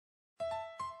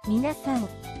皆さん、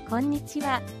こんにち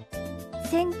は。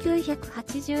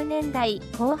1980年代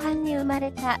後半に生ま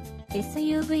れた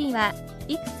SUV は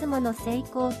いくつもの成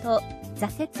功と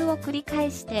挫折を繰り返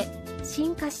して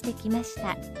進化してきまし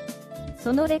た。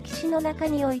その歴史の中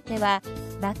においては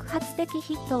爆発的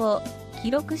ヒットを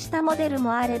記録したモデル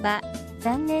もあれば、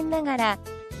残念ながら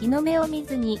日の目を見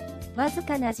ずにわず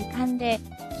かな時間で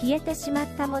消えてしまっ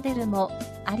たモデルも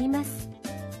あります。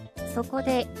そこ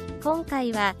で今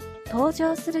回は登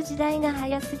場する時代が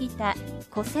早すぎた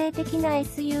個性的な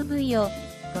SUV を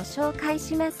ご紹介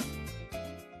します。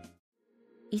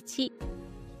1、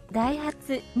ダイハ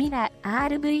ツミラ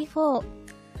RV4。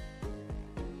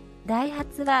ダイハ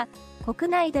ツは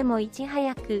国内でもいち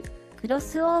早くクロ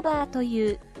スオーバーと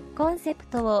いうコンセプ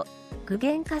トを具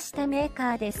現化したメー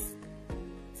カーです。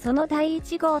その第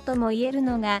1号とも言える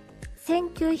のが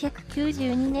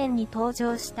1992年に登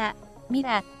場したミ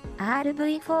ラ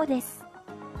RV4 です。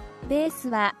ベース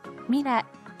はミラ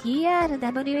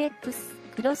TRWX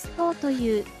クロス4と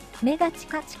いう目がチ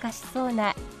カチカしそう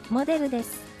なモデルで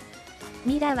す。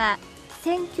ミラは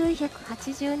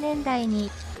1980年代に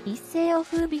一世を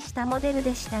風靡したモデル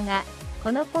でしたが、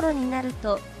この頃になる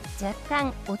と若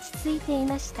干落ち着いてい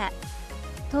ました。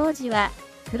当時は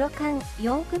黒缶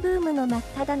4駆ブームの真っ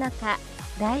只中、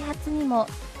ダイハツにも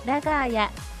ラガー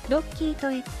やロッキー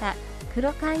といった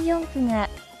黒缶4駆が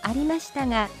ありました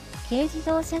が、軽自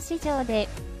動車市場で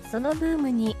そのブー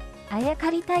ムにあやか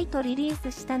りたいとリリ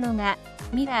ースしたのが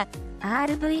ミラ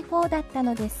RV4 だった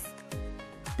のです。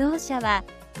同社は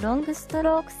ロングスト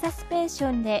ロークサスペンシ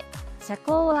ョンで車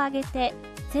高を上げて、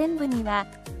前部には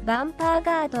バンパー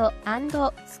ガード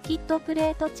&スキッドプ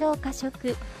レート超加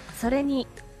速、それに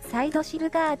サイドシル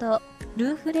ガード、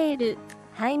ルーフレール、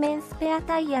背面スペア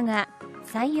タイヤが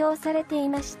採用されてい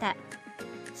ました。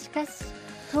しかし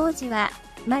当時は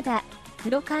まだ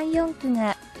黒缶4駆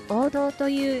が王道と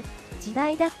いう時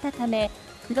代だったため、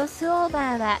クロスオー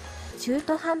バーは中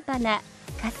途半端な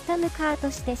カスタムカーと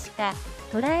してしか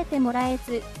捉えてもらえ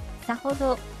ず、さほ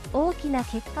ど大きな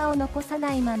結果を残さ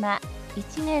ないまま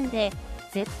1年で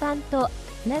絶版と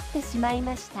なってしまい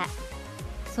ました。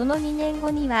その2年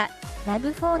後にはラブ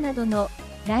4などの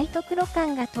ライト黒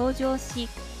缶が登場し、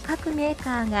各メー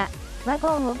カーがワ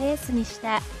ゴンをベースにし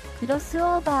たクロス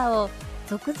オーバーを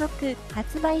続々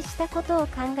発売したことを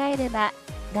考えれば、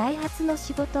ダイハツの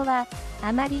仕事は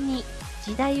あまりに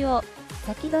時代を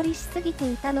先取りしすぎ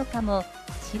ていたのかも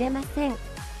しれません。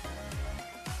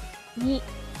2、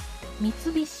三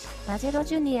菱パジェロ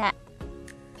ジュニア。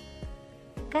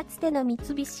かつての三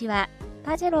菱は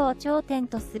パジェロを頂点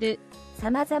とする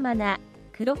様々な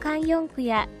黒缶4駆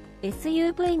や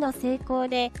SUV の成功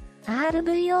で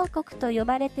RV 王国と呼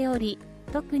ばれており、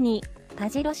特にパ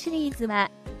ジェロシリーズは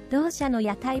同社の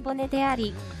屋台骨であ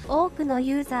り、多くの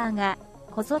ユーザーが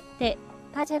こぞって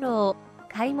パジェロを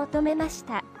買い求めまし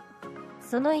た。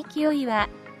その勢いは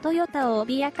トヨタを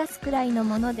脅かすくらいの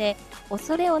もので、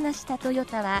恐れをなしたトヨ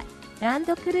タはラン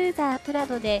ドクルーザープラ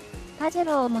ドでパジェ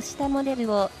ロを模したモデル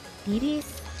をリリー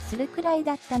スするくらい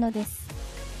だったのです。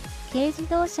軽自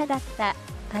動車だった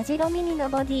パジェロミニの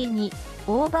ボディに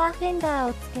オーバーフェンダ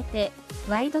ーをつけて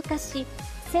ワイド化し、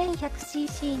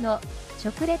1100cc の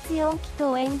直列4気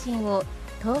筒エンジンを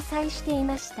搭載してい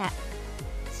ました。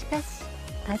しかし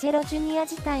パジェロジュニア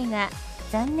自体が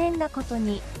残念なこと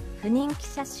に不人気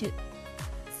車種。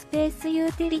スペースユ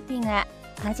ーティリティが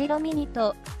パジェロミニ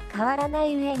と変わらな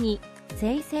い上に、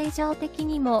税制上的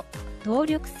にも動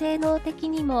力性能的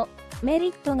にもメリ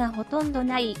ットがほとんど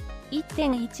ない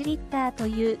 1.1 リッターと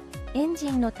いうエン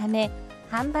ジンのため、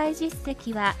販売実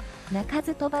績は鳴か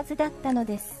ず飛ばずだったの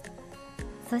です。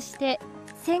そして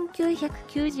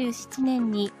1997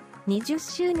年に20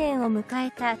周年を迎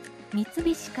えた三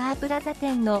菱カープラザ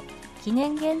店の記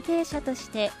念限定車とし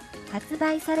て発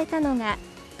売されたのが、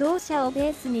同社をベ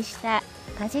ースにした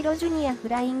パジェロジュニアフ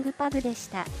ライングパブでし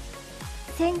た。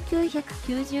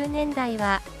1990年代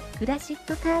はクラシッ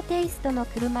クカーテイストの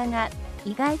車が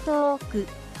意外と多く、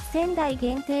1000台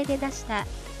限定で出した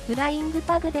フライング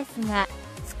パブですが、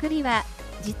作りは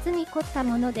実に凝った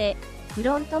もので、フ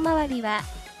ロント周りは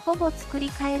ほぼ作り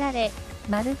変えられ、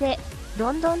まるで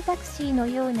ロンドンタクシーの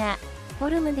ようなフォ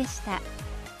ルムでした。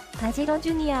パジェロ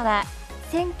ジュニアは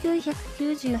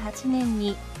1998年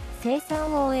に生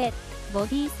産を終え、ボデ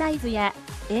ィサイズや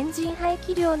エンジン排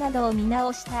気量などを見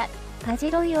直したパジ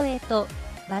ェロイオへと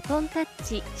バトンタッ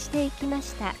チしていきま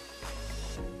した。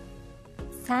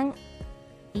3、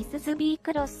イスズ B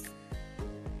クロス。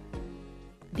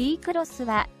B クロス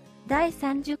は第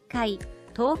30回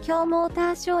東京モー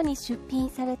ターショーに出品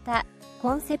された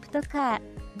コンセプトカー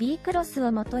B クロスを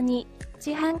元に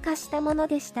市販化したもの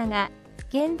でしたが、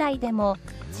現代でも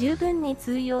十分に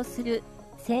通用する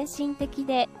先進的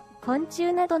で昆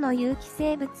虫などの有機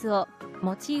生物を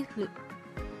モチーフ。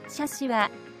車種は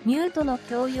ミュートの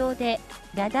共用で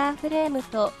ラダーフレーム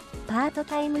とパート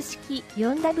タイム式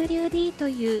 4WD と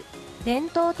いう伝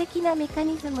統的なメカ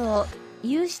ニズムを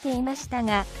有していました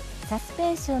が、サス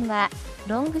ペンションは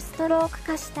ロングストローク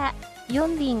化した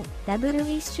4輪ダブルウ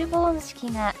ィッシュボーン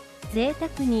式が贅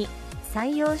沢に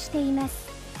採用しています。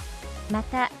ま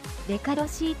た、デカロ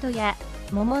シートや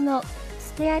桃の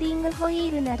ステアリングホイ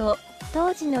ールなど、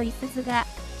当時のいすゞが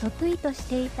得意とし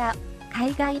ていた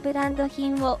海外ブランド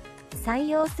品を採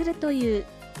用するという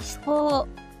手法を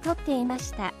とっていま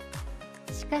した。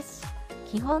しかし、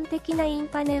基本的なイン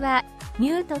パネはミ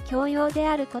ュート共用で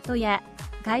あることや、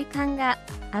外観が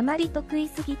あまり得意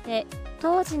すぎて、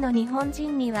当時の日本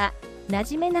人には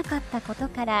馴染めなかったこと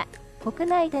から、国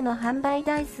内での販売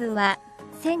台数は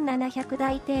1700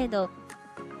台程度。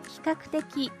比較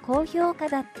的高評価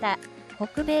だった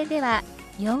北米では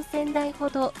4000台ほ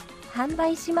ど販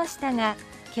売しましたが、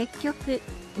結局、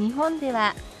日本で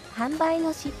は販売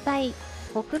の失敗、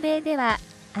北米では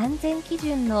安全基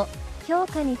準の評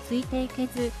価についていけ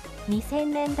ず、2000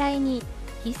年代に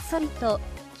ひっそりと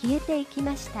消えていき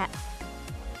ました。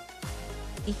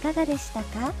いかがでした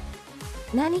か？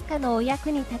何かのお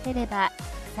役に立てれば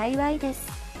幸いです。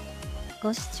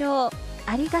ご視聴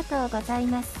ありがとうござい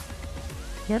ます。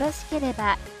よろしけれ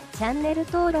ばチャンネル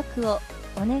登録を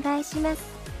お願いします。